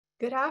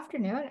Good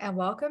afternoon, and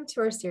welcome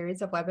to our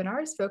series of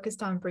webinars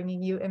focused on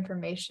bringing you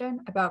information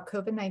about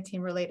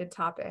COVID-19 related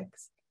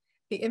topics.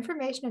 The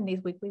information in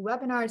these weekly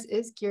webinars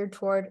is geared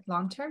toward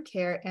long-term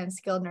care and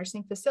skilled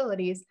nursing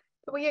facilities,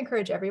 but we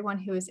encourage everyone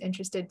who is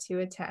interested to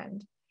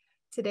attend.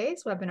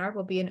 Today's webinar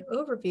will be an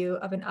overview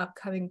of an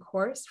upcoming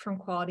course from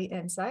Quality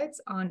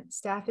Insights on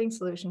staffing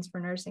solutions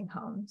for nursing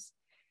homes.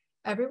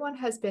 Everyone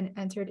has been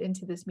entered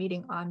into this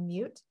meeting on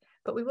mute,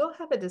 but we will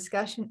have a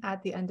discussion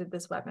at the end of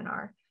this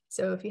webinar.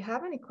 So if you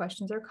have any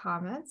questions or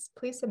comments,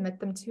 please submit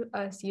them to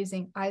us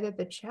using either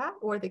the chat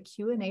or the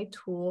Q&A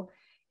tool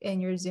in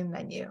your Zoom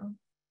menu.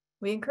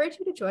 We encourage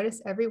you to join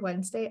us every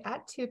Wednesday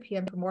at 2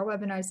 p.m. for more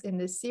webinars in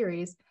this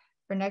series.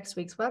 For next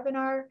week's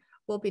webinar,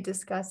 we'll be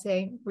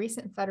discussing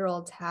recent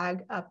federal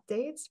tag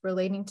updates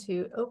relating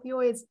to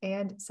opioids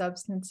and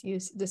substance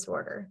use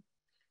disorder.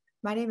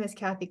 My name is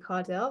Kathy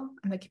Caudell.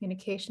 I'm a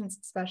communications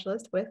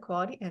specialist with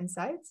Quality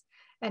Insights.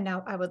 And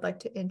now I would like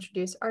to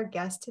introduce our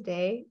guest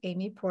today,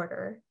 Amy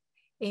Porter.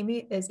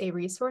 Amy is a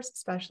resource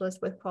specialist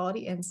with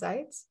Quality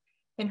Insights.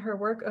 In her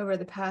work over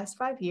the past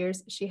 5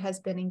 years, she has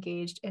been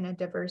engaged in a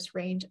diverse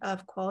range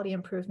of quality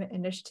improvement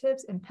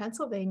initiatives in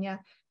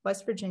Pennsylvania,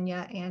 West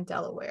Virginia, and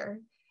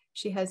Delaware.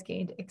 She has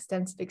gained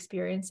extensive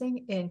experience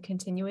in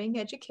continuing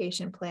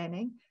education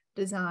planning,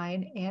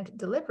 design, and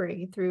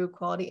delivery through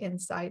Quality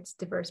Insights'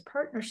 diverse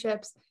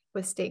partnerships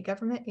with state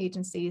government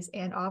agencies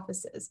and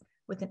offices,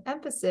 with an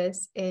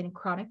emphasis in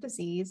chronic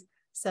disease,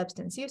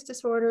 substance use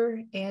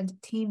disorder, and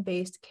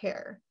team-based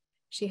care.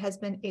 She has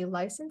been a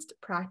licensed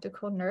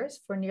practical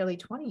nurse for nearly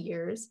 20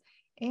 years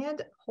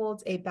and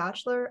holds a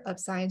Bachelor of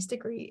Science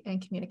degree in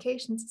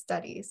Communications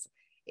Studies.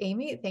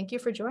 Amy, thank you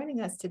for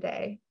joining us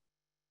today.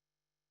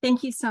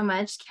 Thank you so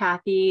much,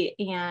 Kathy,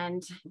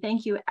 and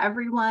thank you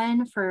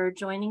everyone for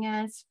joining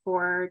us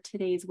for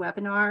today's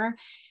webinar.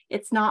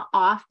 It's not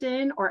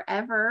often or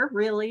ever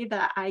really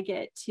that I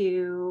get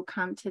to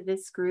come to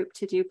this group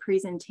to do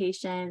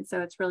presentations, so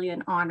it's really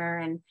an honor,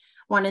 and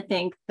want to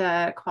thank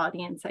the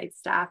Quality Insights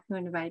staff who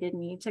invited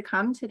me to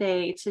come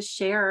today to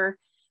share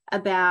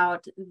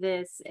about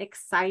this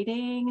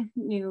exciting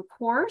new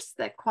course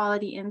that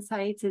Quality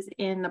Insights is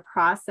in the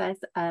process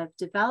of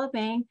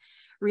developing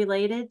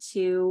related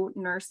to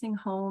nursing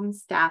home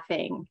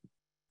staffing.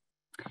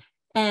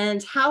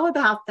 And how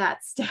about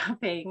that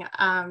staffing?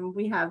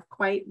 We have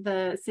quite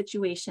the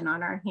situation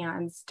on our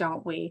hands,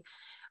 don't we?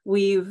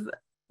 We've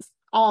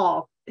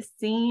all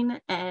seen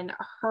and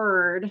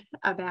heard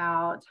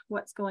about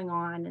what's going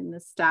on in the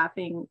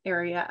staffing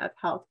area of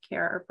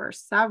healthcare for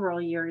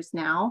several years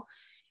now.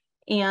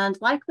 And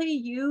likely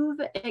you've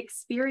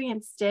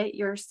experienced it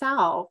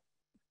yourself.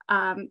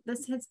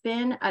 This has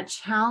been a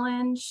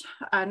challenge,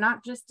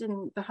 not just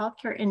in the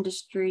healthcare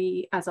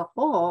industry as a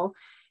whole,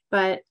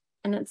 but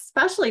an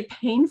especially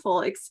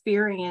painful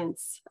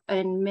experience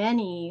in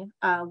many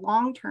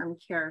long-term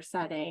care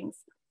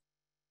settings.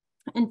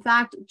 In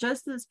fact,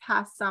 just this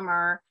past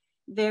summer,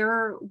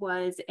 there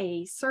was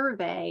a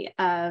survey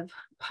of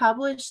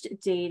published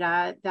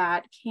data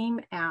that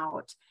came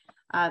out.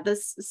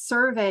 This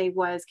survey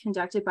was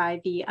conducted by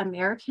the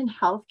American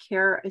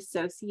Healthcare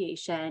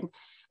Association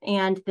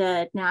and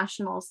the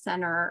National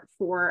Center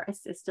for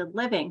Assisted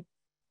Living.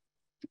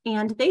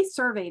 And they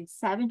surveyed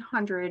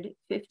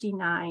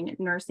 759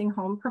 nursing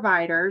home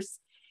providers.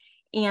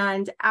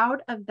 And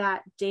out of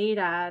that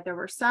data, there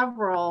were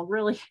several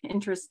really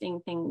interesting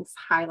things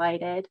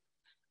highlighted.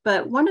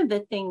 But one of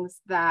the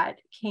things that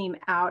came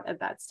out of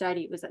that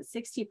study was that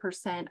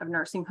 60% of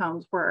nursing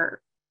homes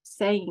were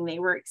saying they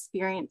were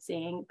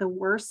experiencing the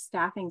worst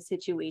staffing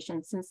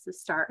situation since the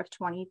start of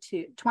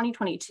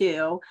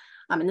 2022.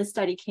 And this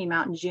study came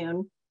out in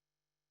June.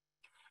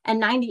 And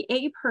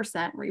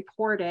 98%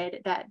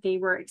 reported that they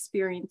were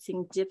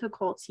experiencing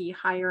difficulty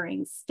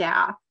hiring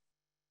staff.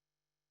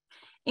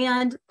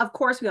 And of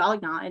course, we all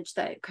acknowledge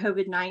that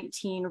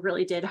COVID-19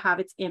 really did have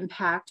its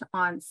impact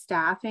on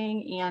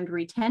staffing and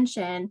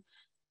retention.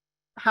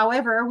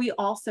 However, we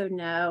also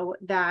know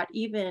that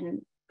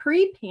even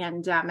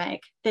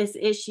pre-pandemic, this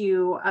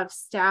issue of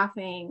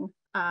staffing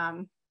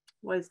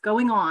was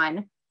going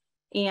on.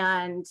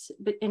 And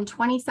in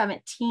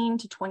 2017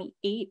 to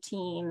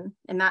 2018,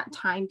 in that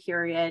time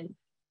period,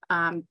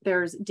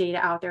 there's data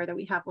out there that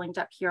we have linked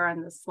up here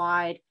on the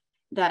slide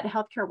that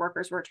healthcare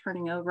workers were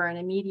turning over at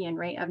a median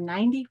rate of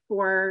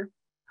 94%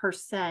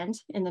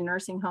 in the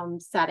nursing home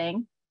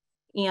setting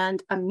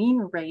and a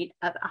mean rate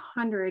of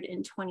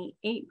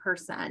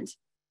 128%.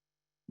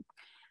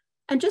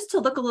 And just to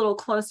look a little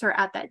closer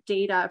at that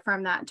data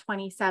from that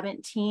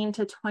 2017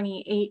 to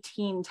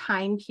 2018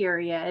 time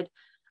period,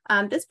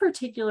 this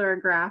particular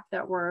graph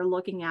that we're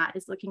looking at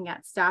is looking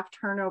at staff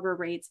turnover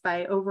rates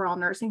by overall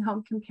nursing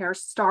home compare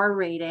star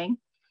rating.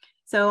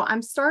 So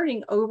I'm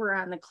starting over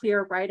on the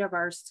clear right of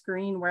our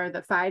screen where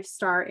the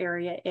 5-star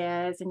area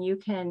is, and you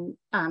can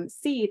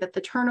see that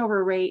the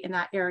turnover rate in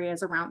that area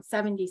is around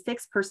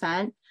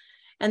 76%.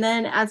 And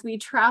then as we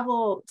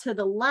travel to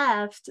the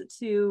left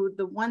to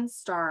the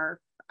 1-star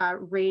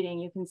rating,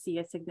 you can see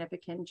a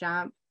significant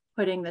jump,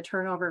 putting the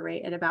turnover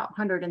rate at about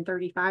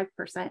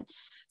 135%.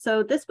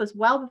 So this was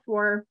well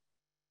before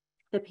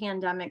the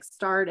pandemic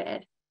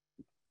started.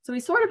 So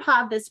we sort of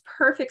have this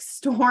perfect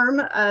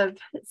storm of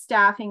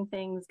staffing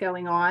things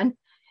going on.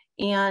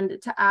 And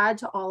to add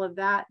to all of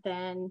that,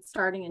 then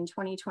starting in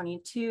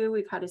 2022,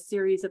 we've had a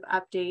series of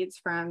updates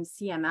from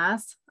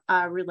CMS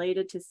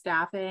related to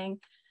staffing.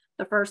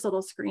 The first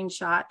little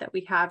screenshot that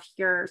we have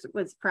here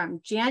was from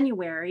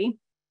January,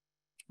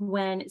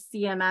 when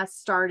CMS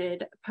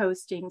started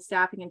posting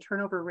staffing and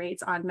turnover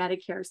rates on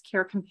Medicare's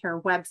Care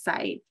Compare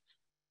website.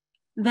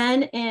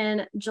 Then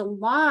in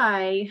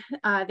July,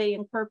 they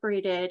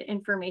incorporated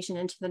information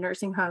into the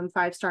nursing home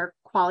 5-star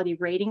quality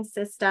rating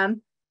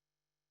system.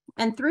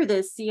 And through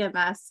this,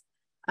 CMS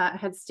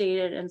had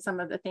stated in some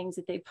of the things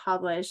that they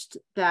published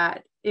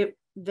that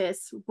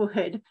this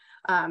would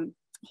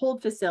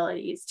hold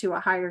facilities to a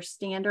higher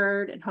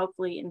standard and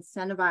hopefully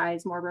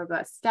incentivize more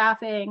robust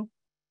staffing.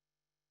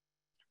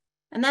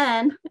 And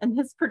then, and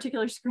this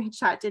particular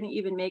screenshot didn't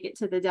even make it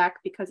to the deck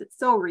because it's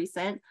so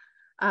recent,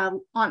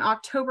 on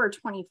October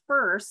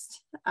 21st,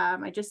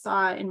 I just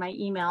saw in my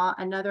email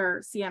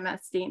another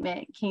CMS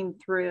statement came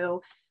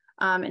through.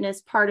 And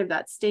as part of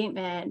that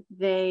statement,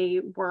 they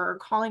were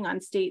calling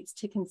on states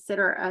to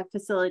consider a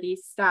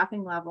facility's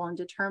staffing level and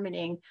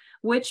determining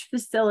which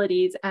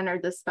facilities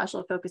entered the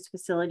Special Focus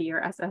Facility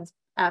or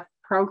SFF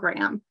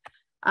program.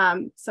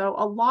 So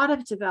a lot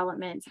of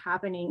developments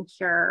happening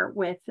here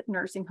with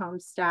nursing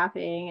home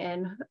staffing,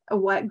 and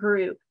what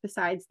group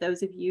besides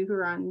those of you who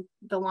are on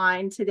the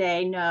line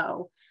today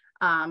know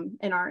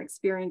and are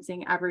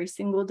experiencing every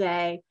single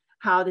day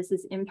how this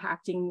is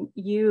impacting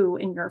you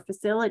in your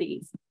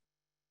facilities.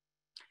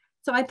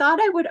 So I thought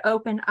I would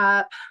open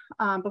up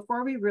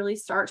before we really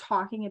start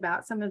talking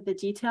about some of the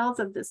details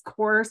of this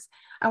course.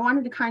 I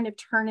wanted to kind of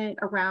turn it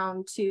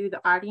around to the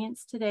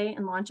audience today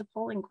and launch a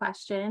polling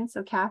question.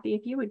 So Kathy,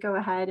 if you would go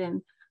ahead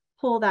and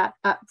pull that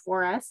up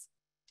for us.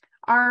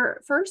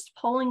 Our first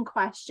polling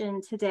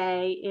question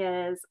today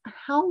is,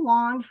 how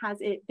long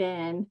has it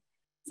been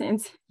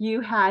since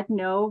you had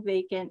no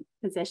vacant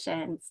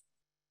positions?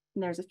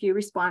 And there's a few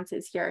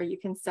responses here. You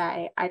can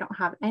say, I don't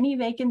have any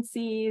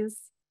vacancies,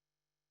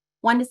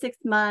 1 to 6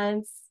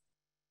 months,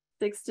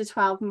 6 to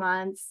 12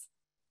 months,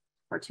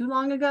 or too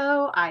long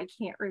ago, I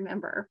can't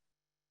remember.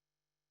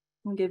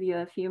 I'll give you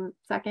a few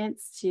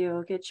seconds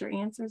to get your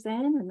answers in,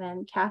 and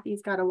then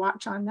Kathy's got a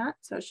watch on that,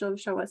 so she'll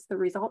show us the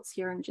results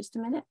here in just a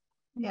minute.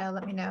 Yeah,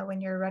 let me know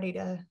when you're ready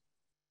to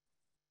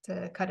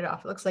cut it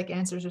off. It looks like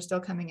answers are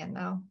still coming in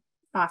though.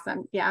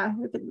 Awesome. Yeah,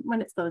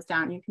 when it slows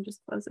down, you can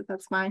just close it.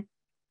 That's fine.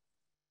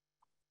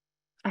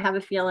 I have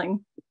a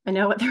feeling I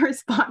know what the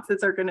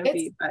responses are going to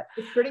be, but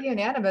it's pretty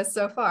unanimous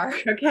so far.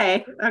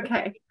 Okay.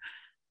 Okay.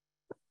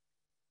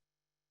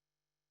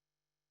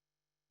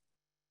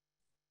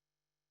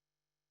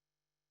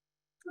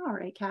 All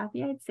right,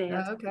 Kathy, I'd say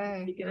it's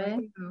okay.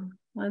 Good.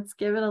 Let's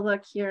give it a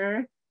look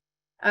here.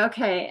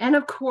 Okay, and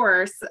of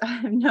course,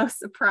 no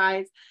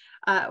surprise,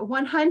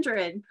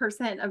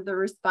 100% of the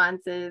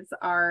responses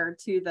are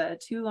to the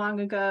too long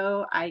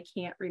ago, I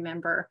can't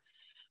remember.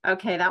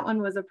 Okay, that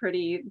one was a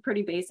pretty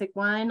basic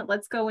one.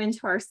 Let's go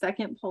into our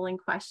second polling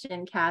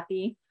question,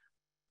 Kathy.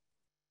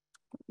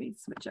 Let me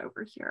switch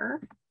over here.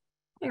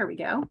 There we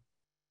go.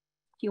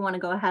 If you want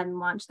to go ahead and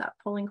launch that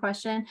polling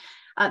question.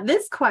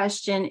 This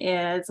question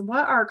is,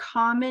 what are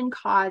common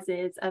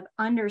causes of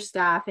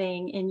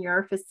understaffing in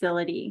your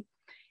facility?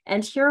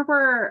 And here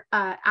we're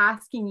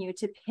asking you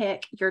to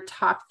pick your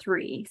top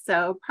 3.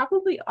 So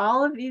probably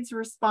all of these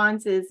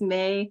responses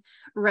may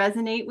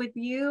resonate with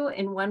you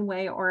in one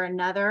way or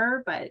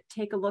another, but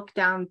take a look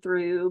down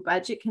through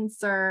budget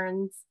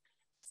concerns,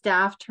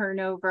 staff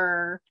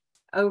turnover,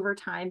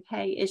 overtime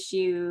pay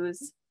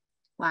issues,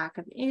 lack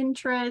of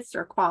interest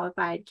or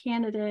qualified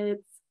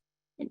candidates,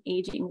 an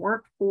aging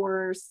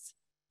workforce,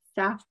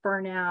 staff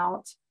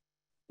burnout,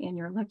 and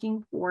you're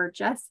looking for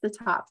just the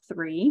top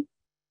 3.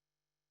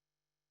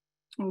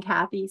 And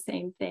Kathy,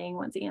 same thing.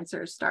 Once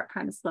answers start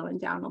kind of slowing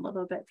down a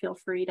little bit, feel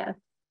free to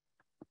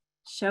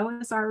show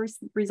us our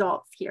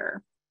results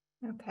here.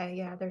 Okay,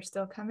 yeah, they're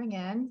still coming in.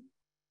 I'm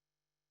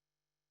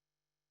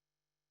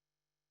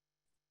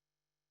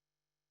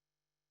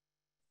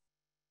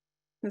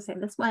gonna say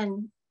this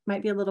one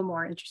might be a little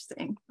more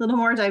interesting, a little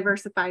more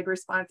diversified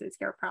responses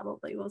here,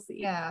 probably. We'll see.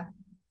 Yeah.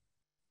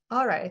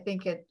 All right, I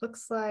think it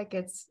looks like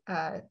it's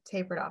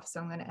tapered off,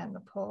 so I'm going to end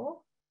the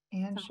poll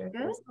and share the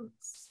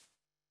results.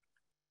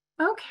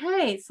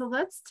 Okay, so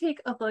let's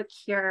take a look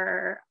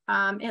here.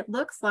 It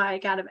looks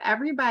like out of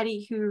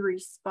everybody who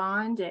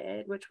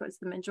responded, which was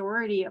the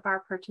majority of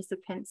our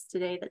participants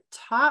today, the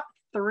top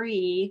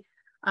 3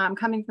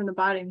 coming from the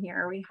bottom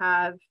here, we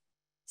have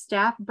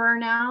staff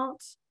burnout,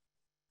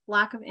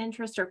 lack of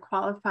interest or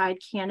qualified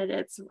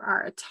candidates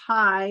are a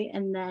tie,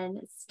 and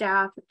then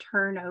staff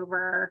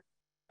turnover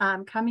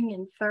coming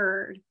in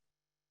 3rd.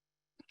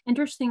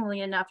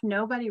 Interestingly enough,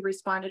 nobody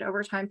responded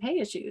overtime pay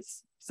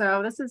issues.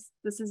 So this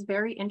is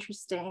very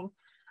interesting.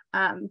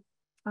 All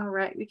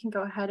right, we can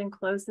go ahead and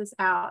close this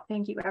out.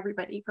 Thank you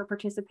everybody for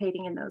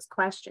participating in those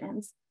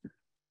questions.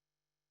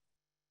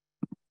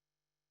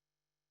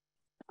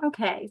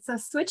 Okay, so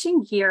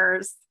switching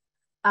gears,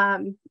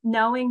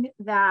 knowing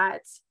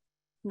that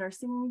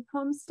nursing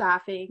home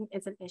staffing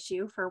is an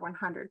issue for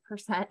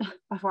 100%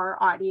 of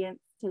our audience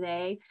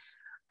today,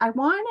 I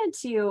wanted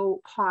to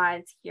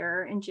pause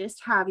here and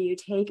just have you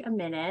take a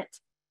minute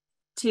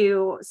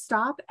to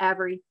stop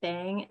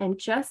everything and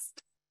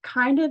just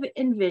kind of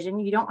envision.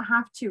 You don't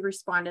have to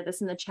respond to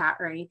this in the chat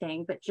or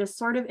anything, but just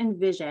sort of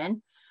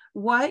envision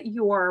what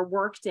your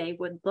workday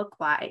would look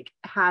like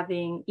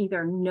having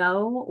either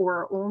no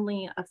or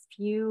only a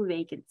few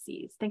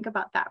vacancies. Think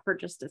about that for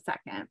just a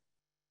second.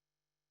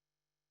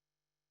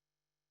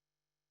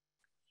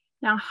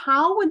 Now,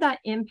 how would that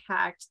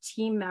impact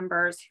team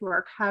members who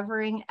are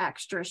covering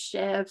extra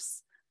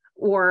shifts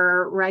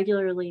or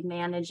regularly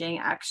managing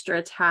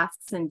extra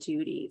tasks and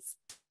duties?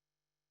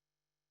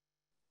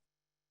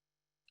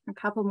 A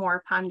couple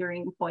more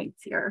pondering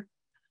points here.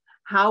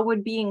 How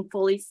would being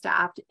fully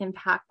staffed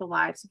impact the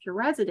lives of your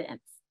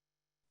residents?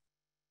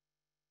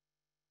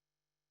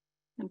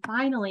 And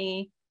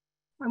finally,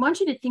 I want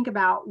you to think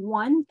about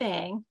one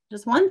thing,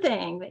 just one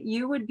thing that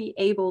you would be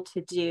able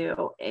to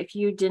do if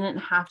you didn't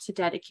have to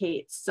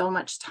dedicate so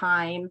much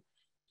time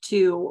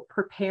to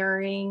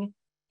preparing,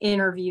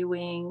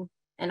 interviewing,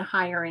 and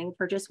hiring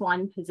for just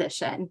one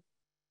position.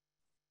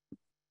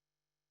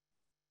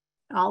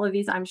 All of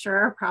these, I'm sure,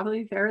 are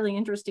probably fairly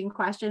interesting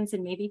questions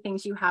and maybe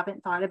things you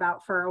haven't thought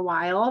about for a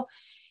while.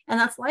 And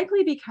that's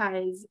likely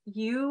because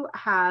you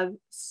have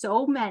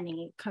so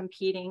many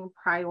competing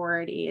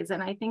priorities.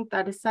 And I think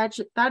that is such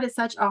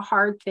a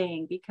hard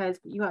thing because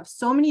you have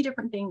so many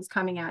different things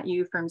coming at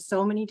you from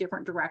so many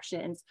different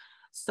directions,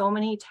 so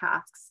many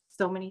tasks,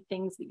 so many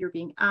things that you're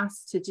being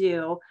asked to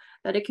do,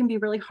 that it can be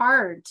really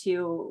hard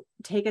to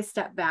take a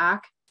step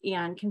back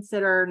and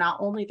consider not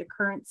only the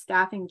current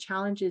staffing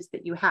challenges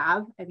that you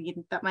have, I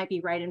mean, that might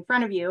be right in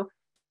front of you,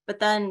 but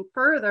then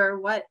further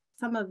what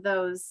some of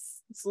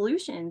those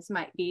solutions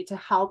might be to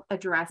help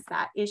address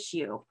that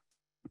issue.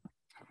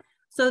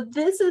 So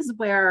this is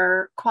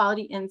where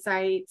Quality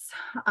Insights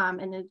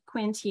and the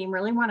QIN team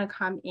really want to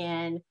come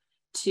in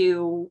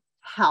to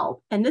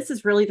help. And this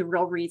is really the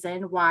real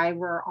reason why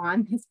we're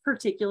on this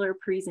particular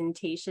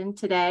presentation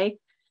today.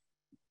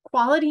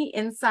 Quality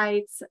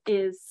Insights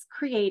is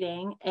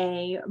creating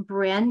a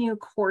brand new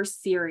course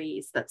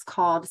series that's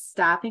called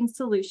Staffing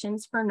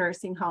Solutions for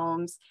Nursing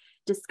Homes.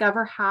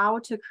 Discover how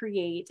to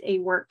create a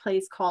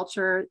workplace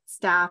culture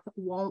staff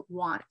won't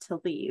want to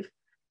leave.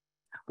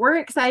 We're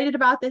excited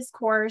about this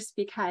course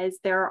because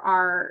there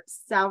are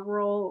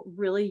several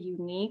really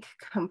unique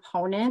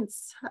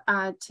components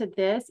to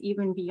this,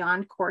 even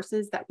beyond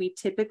courses that we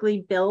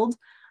typically build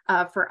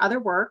for other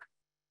work.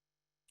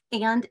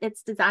 And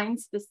it's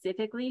designed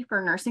specifically for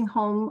nursing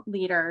home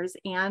leaders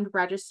and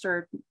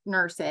registered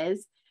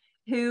nurses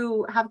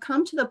who have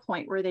come to the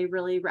point where they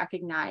really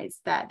recognize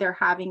that they're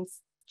having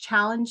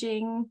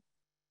challenging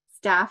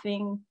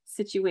staffing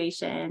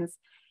situations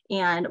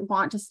and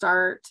want to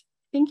start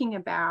thinking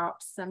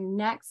about some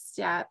next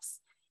steps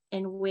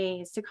and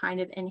ways to kind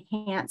of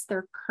enhance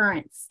their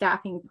current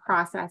staffing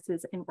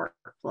processes and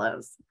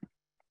workflows.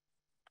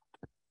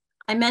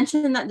 I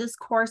mentioned that this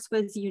course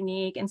was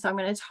unique, and so I'm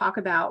going to talk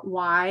about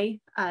why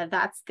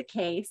that's the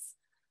case.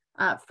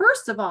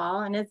 First of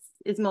all, and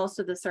it's most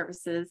of the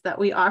services that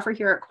we offer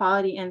here at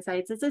Quality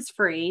Insights, this is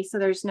free, so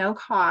there's no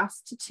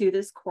cost to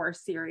this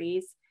course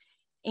series.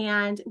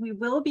 And we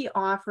will be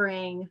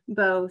offering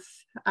both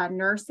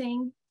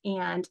nursing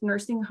and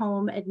nursing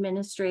home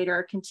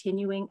administrator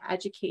continuing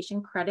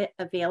education credit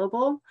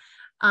available.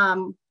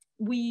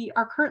 We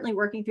are currently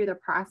working through the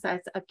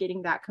process of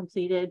getting that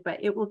completed,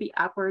 but it will be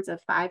upwards of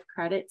 5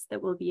 credits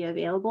that will be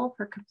available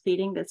for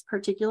completing this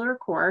particular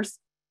course.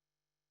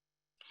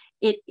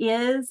 It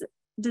is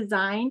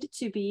designed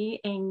to be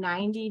a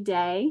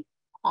 90-day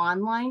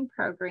online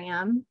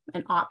program,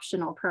 an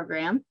optional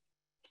program.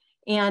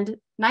 And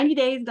 90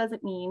 days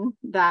doesn't mean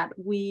that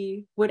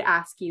we would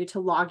ask you to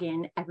log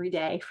in every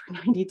day for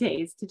 90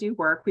 days to do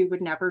work. We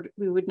would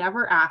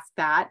never ask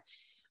that.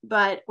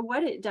 But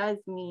what it does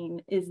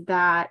mean is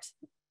that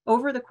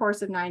over the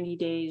course of 90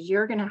 days,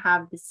 you're going to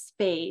have the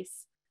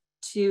space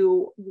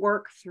to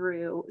work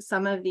through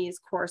some of these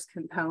course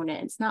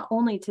components, not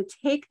only to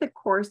take the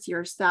course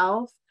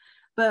yourself,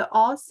 but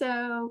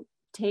also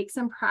take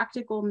some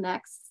practical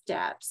next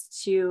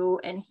steps to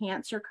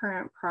enhance your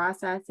current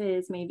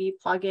processes, maybe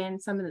plug in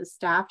some of the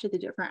staff to the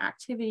different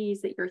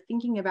activities that you're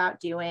thinking about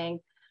doing,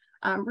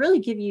 really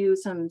give you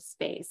some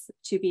space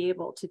to be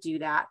able to do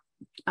that.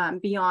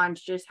 Beyond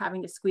just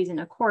having to squeeze in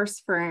a course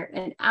for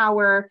an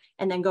hour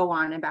and then go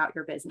on about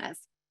your business.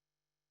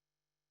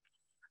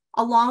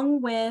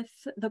 Along with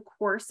the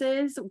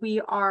courses,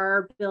 we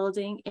are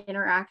building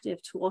interactive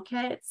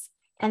toolkits,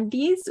 and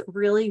these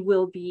really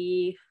will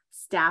be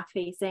staff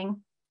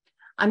facing.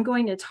 I'm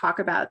going to talk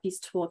about these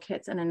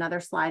toolkits in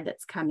another slide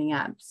that's coming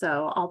up.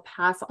 So I'll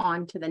pass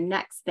on to the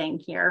next thing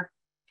here,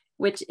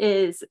 which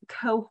is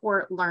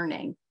cohort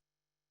learning.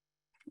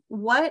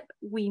 What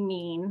we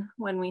mean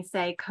when we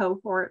say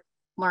cohort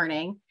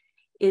learning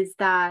is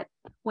that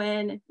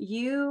when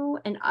you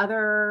and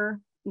other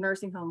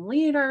nursing home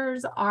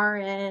leaders,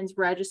 RNs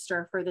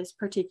register for this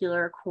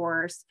particular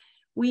course,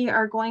 we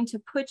are going to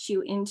put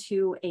you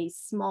into a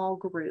small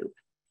group.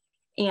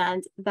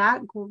 And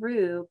that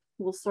group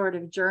will sort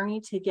of journey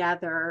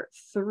together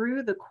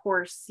through the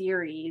course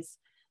series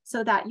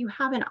so that you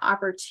have an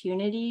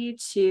opportunity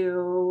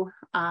to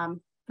not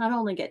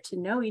only get to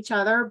know each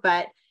other,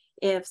 but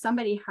if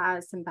somebody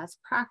has some best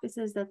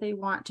practices that they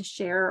want to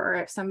share, or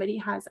if somebody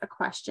has a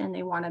question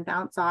they want to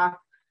bounce off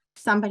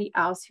somebody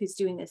else who's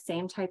doing the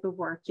same type of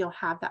work, you'll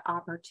have that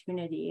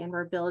opportunity. And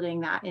we're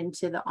building that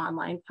into the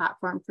online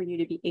platform for you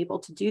to be able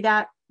to do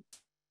that,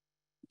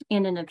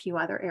 and in a few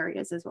other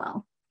areas as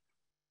well.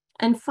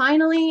 And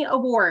finally,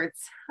 awards.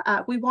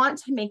 We want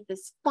to make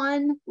this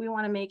fun. We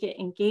want to make it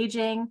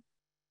engaging.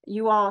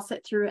 You all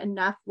sit through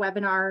enough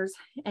webinars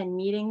and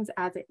meetings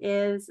as it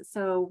is,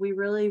 so we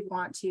really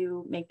want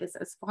to make this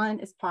as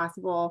fun as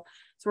possible.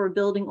 So we're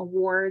building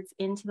awards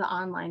into the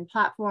online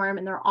platform,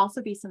 and there'll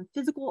also be some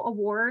physical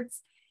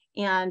awards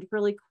and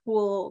really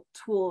cool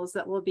tools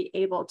that we'll be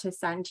able to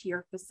send to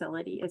your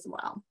facility as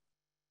well.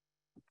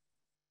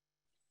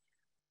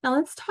 Now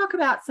let's talk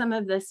about some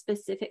of the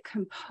specific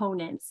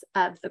components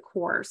of the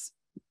course.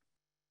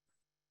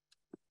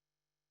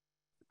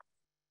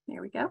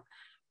 There we go.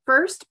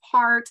 First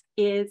part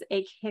is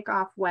a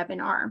kickoff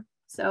webinar.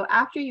 So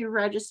after you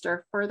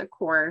register for the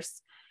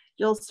course,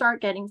 you'll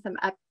start getting some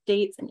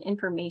updates and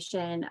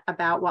information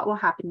about what will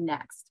happen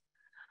next.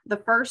 The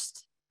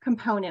first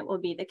component will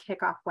be the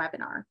kickoff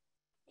webinar.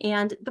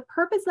 And the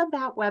purpose of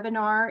that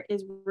webinar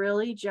is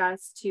really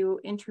just to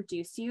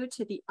introduce you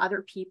to the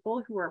other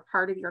people who are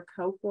part of your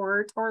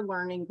cohort or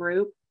learning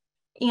group.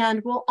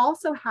 And we'll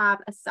also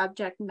have a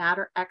subject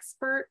matter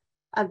expert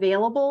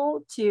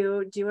available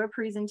to do a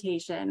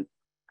presentation.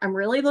 I'm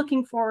really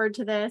looking forward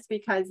to this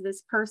because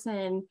this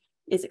person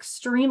is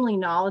extremely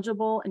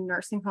knowledgeable in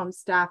nursing home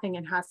staffing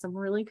and has some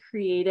really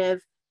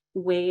creative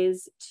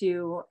ways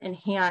to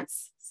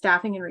enhance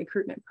staffing and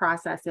recruitment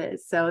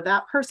processes. So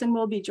that person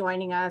will be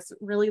joining us.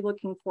 Really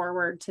looking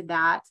forward to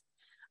that.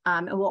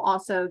 And we'll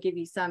also give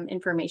you some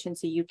information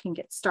so you can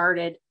get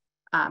started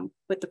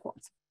with the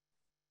course.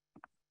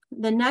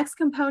 The next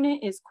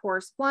component is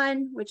course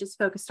 1, which is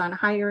focused on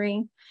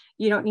hiring.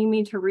 You don't need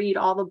me to read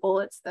all the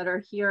bullets that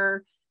are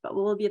here, but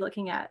we'll be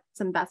looking at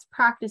some best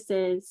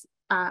practices,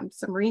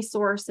 some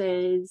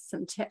resources,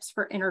 some tips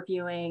for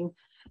interviewing,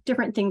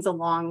 different things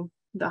along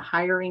the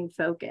hiring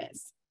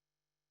focus.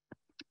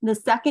 The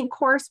second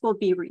course will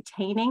be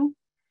retaining.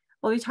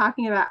 We'll be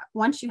talking about,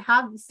 once you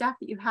have the staff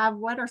that you have,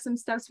 what are some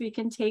steps we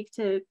can take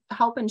to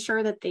help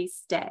ensure that they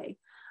stay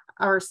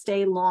or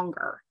stay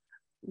longer?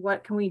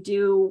 What can we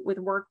do with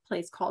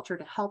workplace culture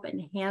to help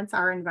enhance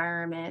our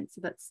environment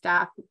so that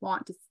staff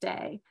want to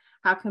stay?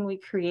 How can we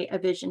create a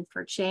vision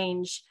for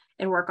change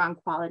and work on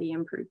quality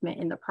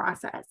improvement in the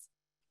process?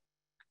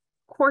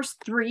 Course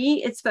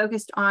 3 is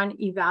focused on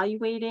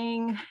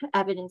evaluating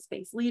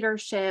evidence-based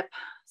leadership,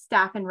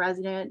 staff and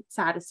resident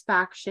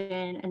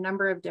satisfaction, a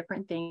number of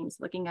different things,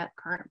 looking at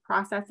current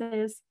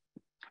processes.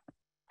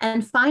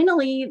 And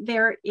finally,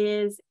 there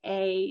is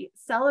a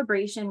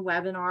celebration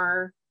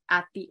webinar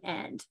at the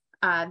end.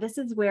 This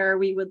is where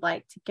we would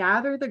like to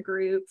gather the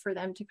group for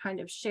them to kind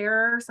of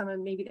share some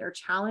of maybe their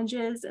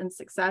challenges and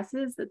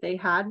successes that they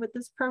had with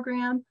this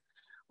program.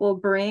 We'll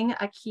bring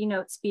a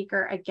keynote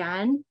speaker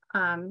again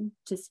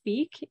to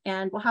speak,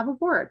 and we'll have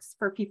awards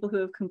for people who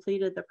have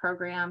completed the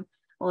program.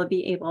 We'll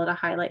be able to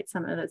highlight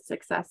some of the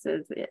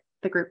successes that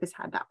the group has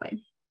had that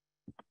way.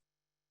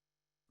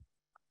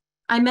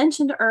 I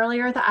mentioned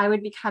earlier that I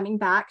would be coming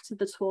back to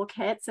the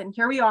toolkits, and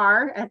here we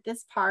are at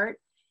this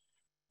part.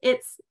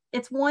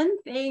 It's one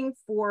thing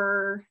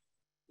for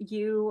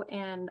you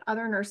and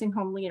other nursing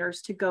home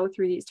leaders to go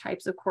through these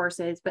types of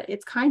courses, but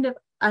it's kind of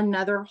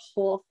another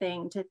whole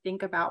thing to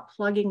think about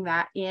plugging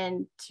that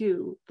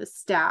into the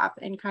staff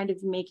and kind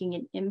of making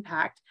an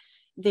impact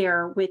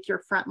there with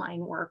your frontline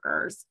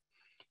workers.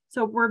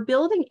 So we're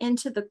building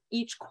into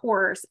each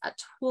course a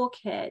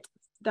toolkit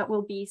that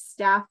will be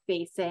staff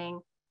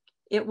facing.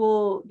 It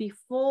will be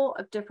full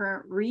of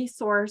different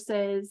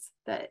resources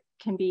that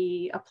can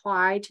be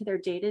applied to their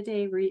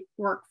day-to-day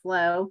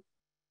workflow.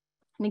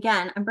 And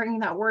again, I'm bringing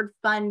that word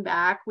fun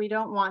back. We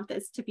don't want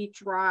this to be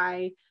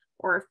dry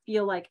or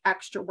feel like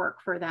extra work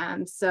for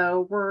them.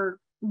 So we're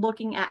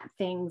looking at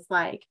things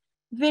like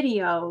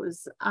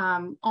videos,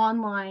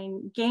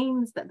 online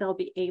games that they'll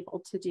be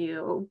able to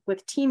do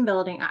with team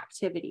building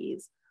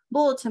activities,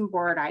 bulletin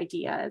board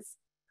ideas,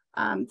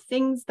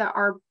 things that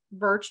are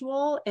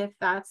virtual if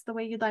that's the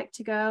way you'd like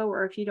to go,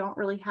 or if you don't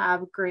really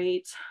have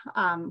great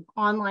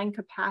online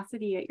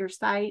capacity at your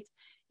site,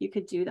 you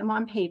could do them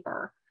on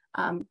paper.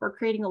 We're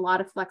creating a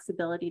lot of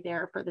flexibility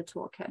there for the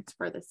toolkits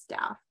for the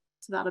staff.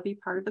 So that'll be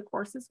part of the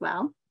course as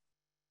well.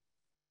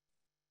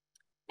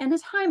 And a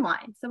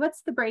timeline. So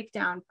what's the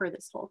breakdown for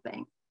this whole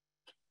thing?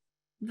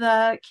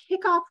 The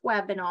kickoff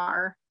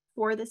webinar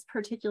for this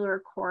particular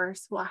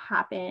course will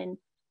happen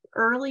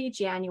early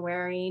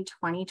January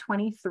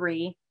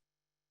 2023.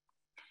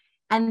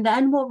 And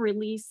then we'll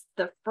release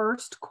the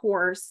first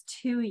course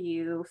to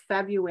you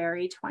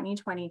February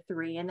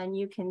 2023. And then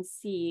you can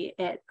see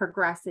it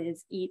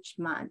progresses each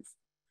month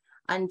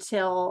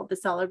until the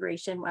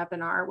celebration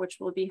webinar, which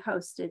will be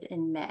hosted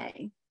in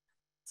May.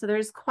 So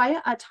there's quite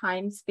a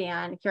time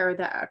span here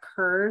that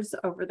occurs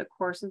over the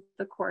course of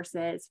the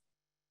courses.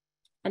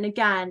 And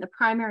again, the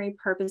primary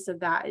purpose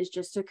of that is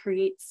just to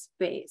create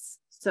space.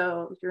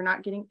 So you're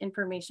not getting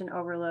information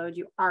overload.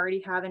 You already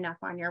have enough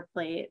on your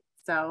plate.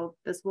 So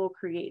this will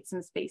create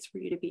some space for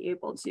you to be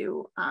able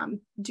to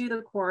do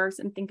the course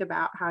and think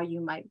about how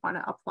you might want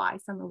to apply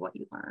some of what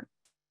you learned.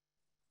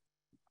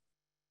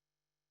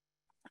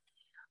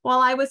 While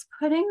I was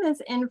putting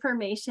this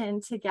information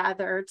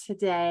together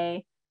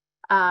today,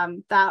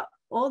 that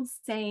old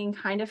saying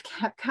kind of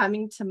kept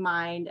coming to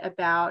mind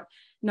about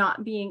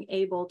not being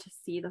able to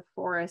see the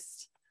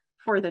forest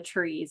for the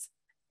trees.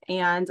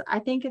 And I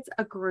think it's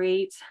a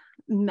great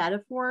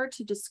metaphor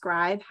to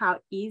describe how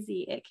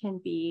easy it can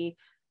be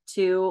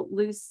to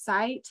lose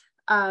sight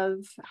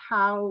of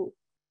how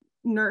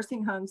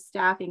nursing home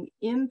staffing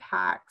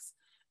impacts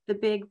the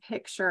big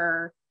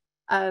picture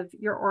of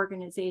your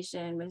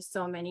organization with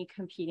so many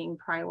competing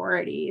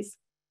priorities.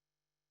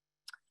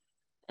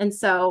 And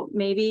so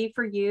maybe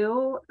for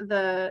you,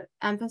 the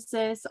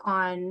emphasis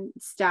on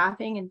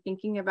staffing and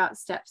thinking about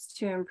steps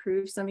to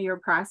improve some of your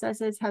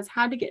processes has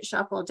had to get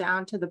shuffled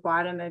down to the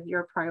bottom of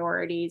your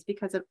priorities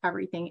because of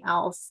everything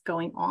else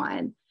going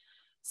on.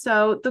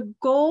 So the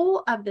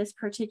goal of this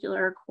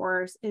particular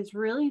course is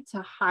really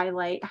to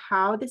highlight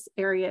how this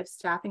area of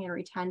staffing and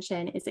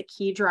retention is a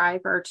key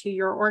driver to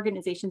your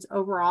organization's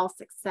overall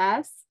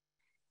success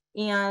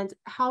and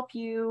help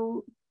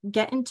you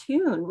get in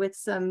tune with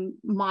some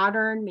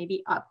modern,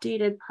 maybe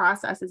updated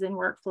processes and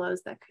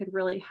workflows that could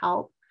really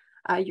help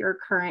your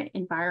current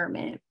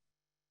environment.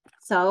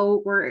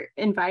 So we're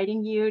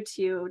inviting you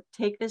to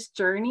take this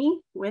journey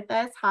with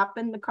us, hop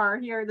in the car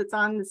here that's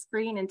on the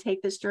screen and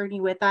take this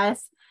journey with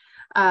us.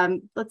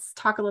 Let's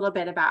talk a little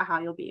bit about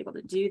how you'll be able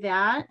to do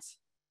that.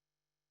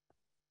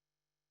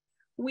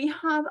 We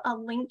have a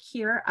link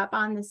here up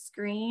on the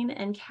screen,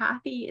 and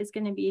Kathy is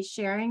going to be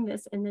sharing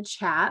this in the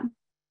chat.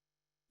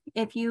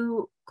 If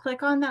you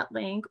click on that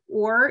link,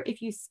 or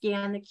if you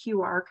scan the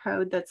QR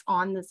code that's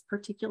on this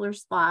particular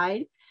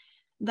slide,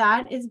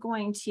 that is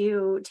going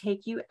to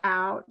take you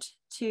out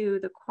to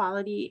the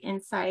Quality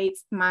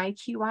Insights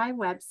MyQI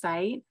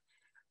website.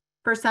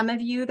 For some of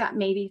you that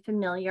may be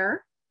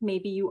familiar,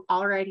 maybe you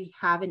already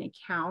have an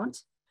account.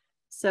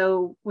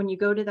 So when you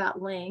go to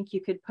that link,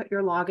 you could put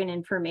your login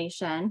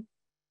information.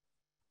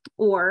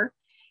 Or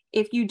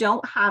if you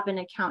don't have an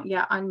account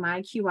yet on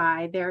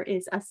MyQI, there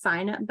is a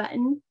sign up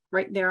button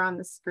right there on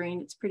the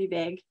screen. It's pretty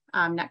big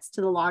next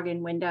to the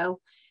login window.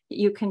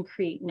 You can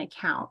create an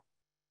account.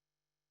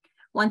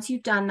 Once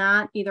you've done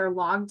that, either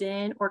logged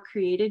in or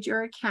created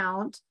your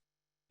account,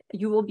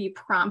 you will be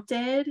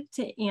prompted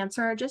to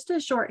answer just a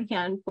short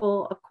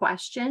handful of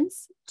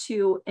questions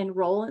to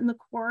enroll in the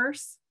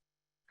course.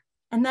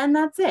 And then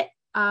that's it.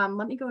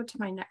 Let me go to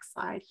my next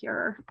slide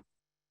here.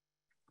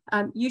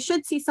 You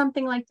should see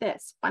something like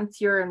this once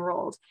you're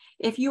enrolled.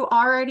 If you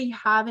already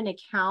have an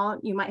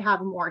account, you might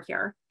have more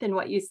here than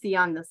what you see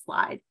on the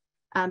slide.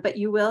 But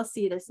you will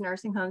see this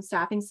Nursing Home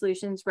Staffing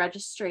Solutions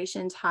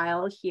registration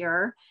tile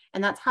here.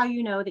 And that's how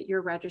you know that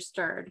you're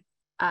registered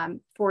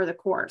for the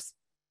course.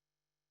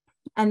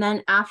 And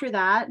then after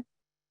that,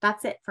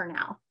 that's it for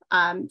now.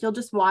 You'll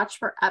just watch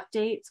for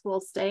updates. We'll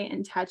stay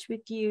in touch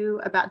with you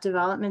about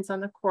developments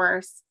on the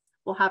course.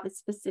 We'll have a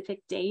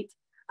specific date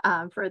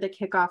for the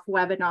kickoff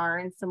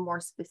webinar and some more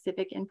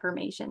specific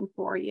information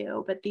for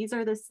you. But these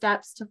are the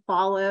steps to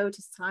follow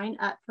to sign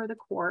up for the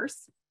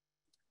course.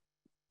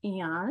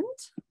 And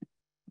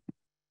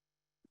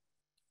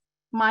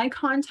my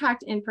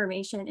contact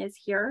information is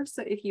here.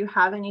 So if you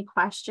have any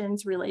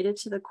questions related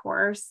to the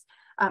course,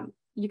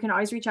 you can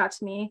always reach out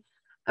to me.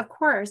 Of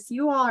course,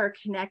 you all are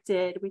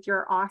connected with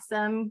your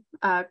awesome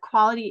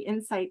Quality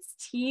Insights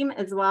team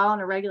as well on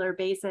a regular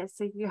basis.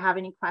 So if you have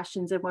any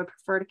questions and would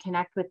prefer to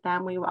connect with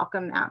them, we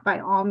welcome that by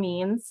all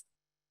means.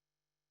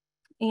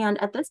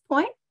 And at this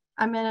point,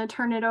 I'm going to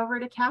turn it over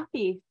to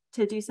Kathy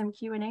to do some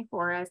Q&A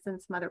for us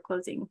and some other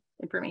closing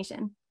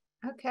information.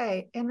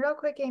 Okay, and real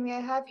quick, Amy, I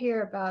have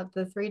here about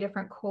the three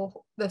different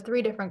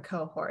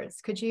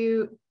cohorts. Could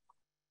you,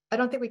 I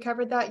don't think we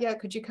covered that yet.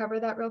 Could you cover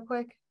that real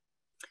quick?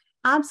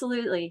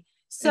 Absolutely.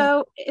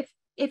 So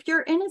if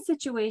you're in a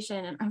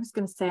situation, and I was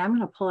going to say, I'm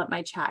going to pull up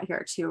my chat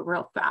here too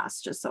real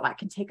fast, just so I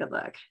can take a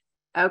look.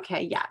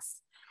 Okay,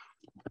 yes.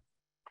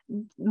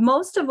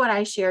 Most of what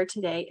I share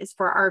today is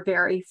for our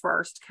very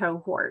first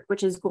cohort,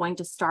 which is going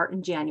to start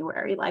in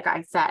January, like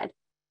I said.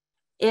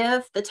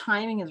 If the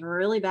timing is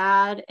really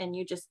bad and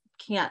you just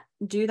can't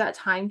do that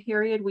time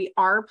period, we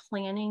are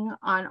planning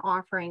on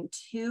offering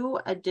 2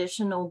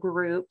 additional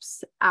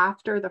groups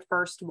after the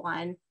first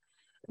one.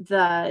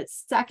 The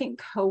second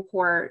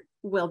cohort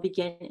will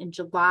begin in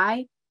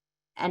July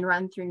and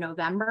run through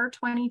November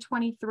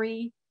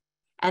 2023.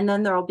 And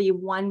then there will be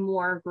one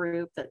more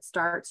group that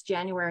starts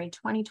January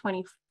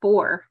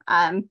 2024,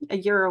 a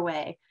year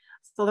away.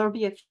 So there'll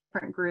be a few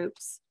different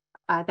groups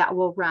that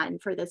will run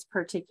for this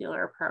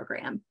particular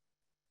program.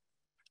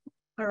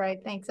 All right,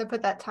 thanks. I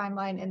put that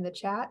timeline in the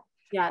chat.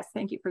 Yes,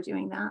 thank you for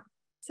doing that.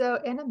 So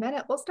in a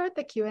minute, we'll start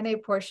the Q&A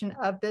portion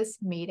of this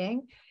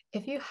meeting.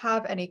 If you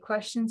have any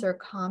questions or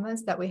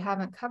comments that we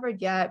haven't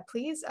covered yet,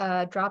 please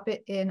drop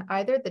it in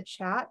either the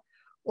chat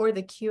or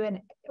the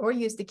Q&A, or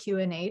use the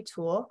Q&A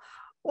tool.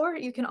 Or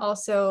you can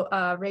also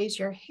raise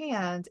your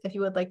hand if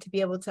you would like to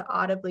be able to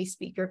audibly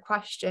speak your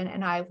question,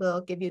 and I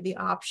will give you the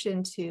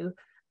option to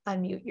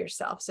unmute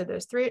yourself. So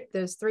there's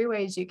three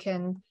ways you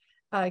can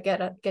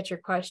get your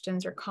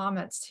questions or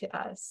comments to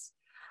us.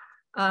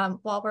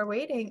 While we're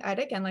waiting, I'd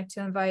again like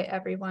to invite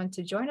everyone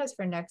to join us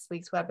for next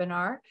week's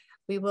webinar.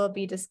 We will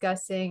be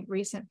discussing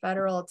recent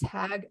federal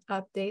tag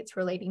updates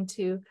relating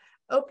to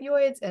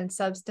opioids and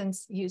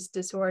substance use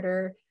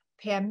disorder.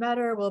 Pam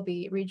Metter will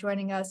be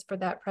rejoining us for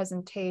that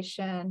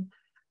presentation.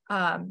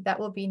 That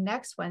will be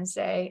next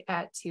Wednesday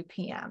at 2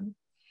 p.m.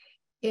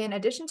 In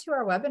addition to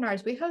our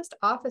webinars, we host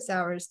office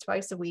hours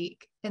twice a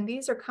week. And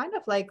these are kind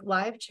of like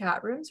live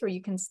chat rooms where you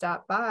can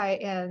stop by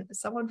and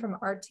someone from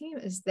our team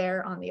is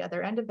there on the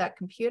other end of that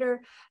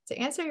computer to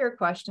answer your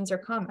questions or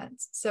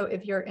comments. So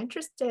if you're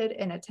interested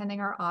in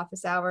attending our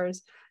office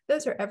hours,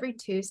 those are every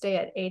Tuesday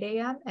at 8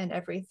 a.m. and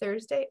every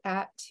Thursday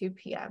at 2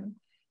 p.m.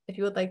 If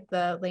you would like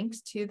the links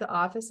to the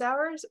office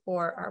hours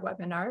or our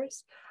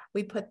webinars,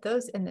 we put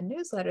those in the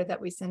newsletter that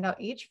we send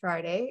out each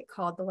Friday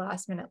called the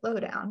Last Minute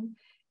Lowdown.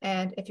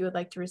 And if you would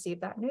like to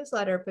receive that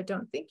newsletter, but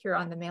don't think you're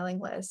on the mailing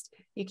list,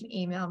 you can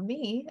email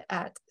me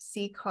at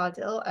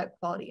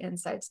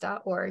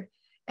ccaudil@qualityinsights.org,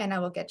 and I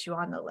will get you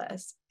on the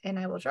list. And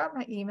I will drop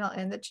my email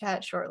in the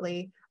chat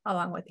shortly,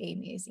 along with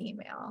Amy's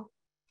email.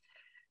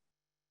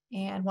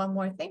 And one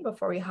more thing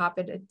before we hop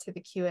into the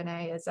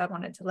Q&A is I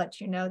wanted to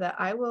let you know that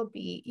I will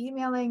be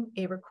emailing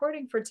a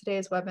recording for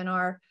today's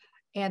webinar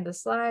and the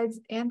slides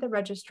and the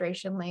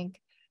registration link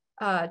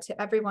to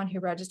everyone who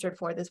registered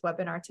for this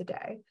webinar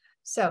today.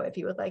 So if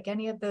you would like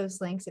any of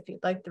those links, if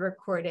you'd like the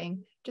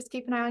recording, just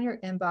keep an eye on your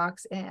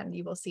inbox and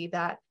you will see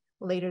that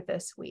later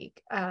this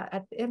week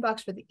at the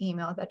inbox for the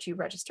email that you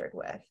registered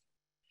with.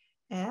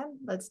 And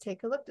let's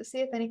take a look to see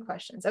if any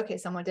questions. Okay,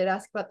 someone did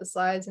ask about the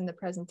slides in the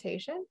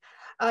presentation.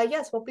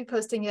 Yes, we'll be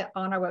posting it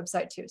on our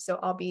website too. So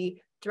I'll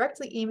be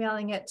directly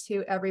emailing it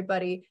to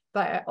everybody,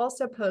 but I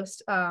also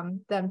post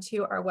them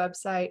to our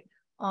website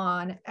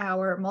on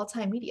our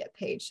multimedia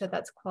page. So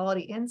that's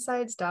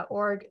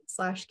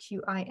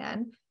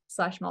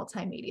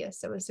qualityinsights.org/QIN/multimedia.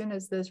 So as soon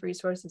as those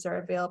resources are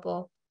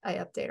available, I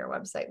update our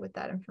website with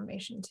that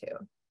information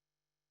too.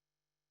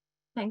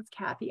 Thanks,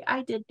 Kathy.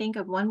 I did think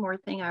of one more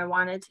thing I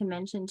wanted to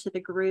mention to the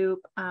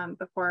group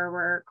before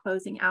we're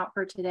closing out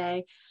for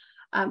today.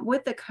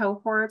 With the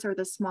cohorts or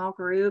the small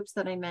groups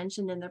that I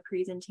mentioned in the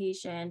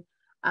presentation,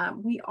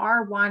 we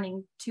are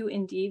wanting to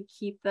indeed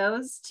keep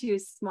those to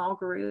small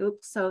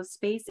groups. So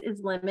space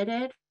is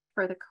limited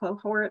for the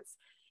cohorts.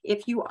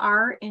 If you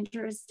are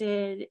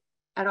interested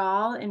at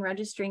all in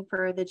registering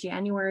for the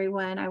January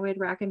one, I would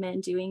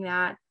recommend doing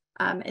that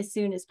as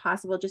soon as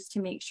possible, just to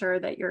make sure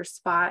that your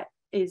spot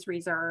is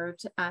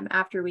reserved.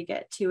 After we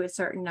get to a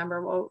certain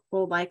number,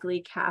 we'll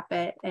likely cap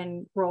it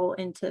and roll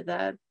into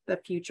the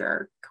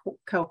future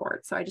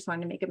cohort. So I just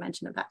wanted to make a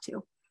mention of that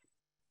too.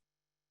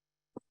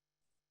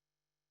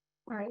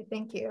 All right,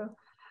 thank you.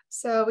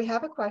 So we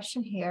have a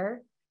question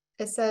here.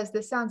 It says,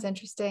 this sounds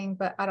interesting,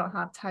 but I don't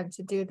have time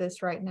to do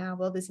this right now.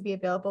 Will this be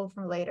available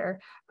for later?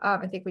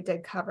 I think we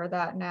did cover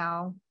that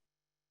now.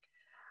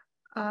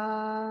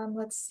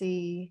 Let's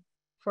see.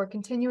 For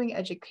continuing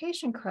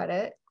education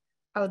credit,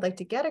 I would like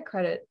to get a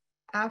credit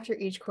after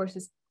each course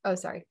is, oh,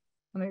 sorry,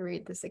 let me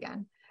read this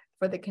again.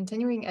 For the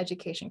continuing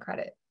education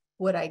credit,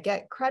 would I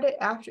get credit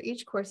after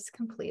each course is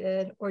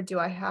completed, or do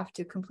I have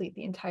to complete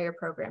the entire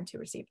program to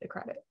receive the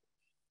credit?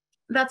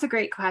 That's a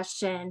great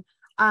question.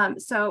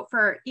 So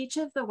for each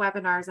of the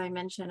webinars I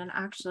mentioned, and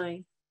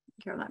actually,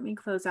 here, let me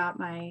close out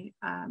my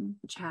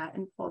chat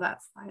and pull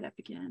that slide up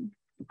again.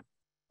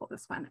 Pull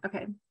this one.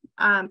 Okay.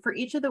 For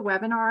each of the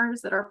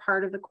webinars that are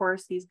part of the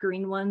course, these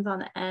green ones on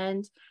the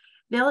end,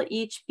 they'll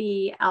each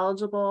be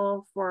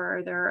eligible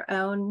for their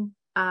own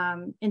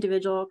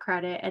individual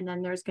credit, and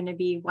then there's going to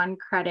be 1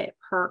 credit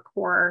per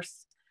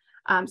course.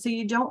 So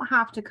you don't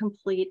have to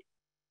complete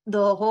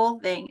the whole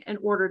thing in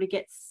order to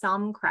get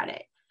some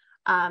credit.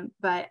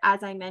 But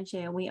as I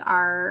mentioned, we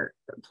are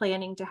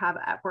planning to have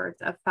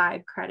upwards of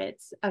 5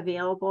 credits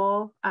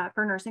available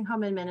for nursing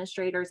home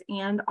administrators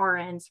and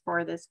RNs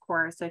for this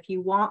course. So if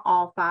you want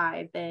all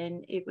 5,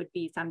 then it would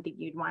be something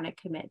you'd want to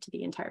commit to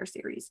the entire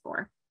series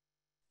for.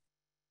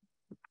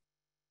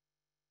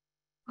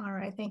 All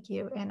right, thank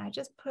you. And I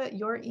just put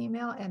your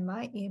email and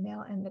my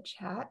email in the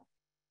chat.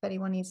 If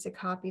anyone needs to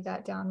copy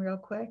that down real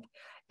quick.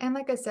 And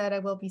like I said, I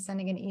will be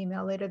sending an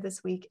email later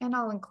this week, and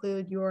I'll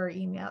include your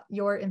email,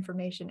 your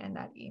information in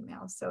that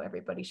email. So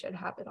everybody should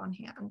have it on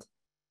hand.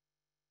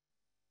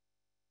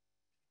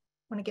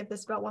 Want to give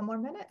this about 1 more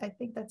minute? I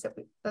think that's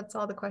it. That's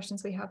all the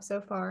questions we have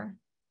so far.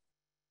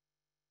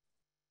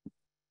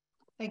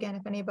 Again,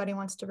 if anybody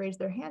wants to raise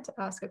their hand to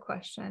ask a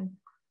question,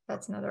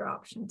 That's another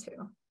option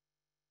too.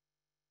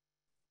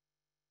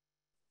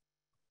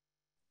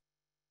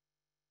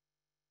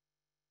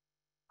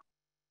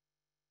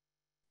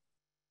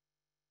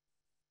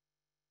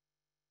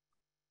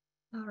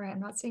 All right, I'm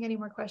not seeing any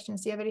more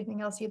questions. Do you have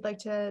anything else you'd like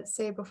to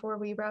say before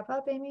we wrap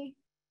up, Amy?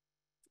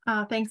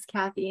 Thanks,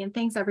 Kathy, and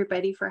thanks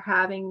everybody for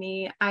having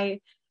me.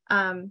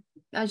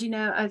 As you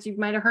know, as you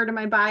might have heard in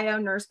my bio,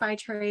 nurse by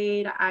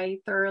trade, I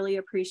thoroughly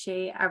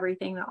appreciate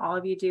everything that all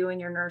of you do in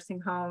your nursing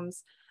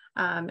homes,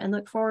 and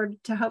look forward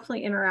to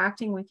hopefully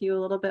interacting with you a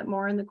little bit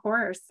more in the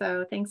course.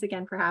 So thanks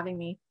again for having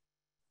me.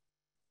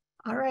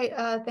 All right,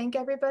 thank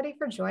everybody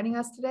for joining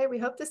us today. We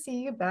hope to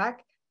see you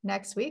back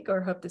next week,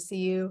 or hope to see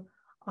you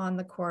on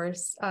the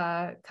course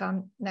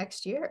come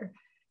next year.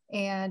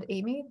 And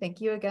Amy,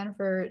 thank you again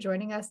for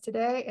joining us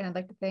today. And I'd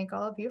like to thank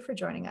all of you for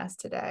joining us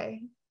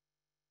today.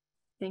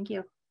 Thank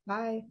you.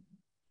 Bye.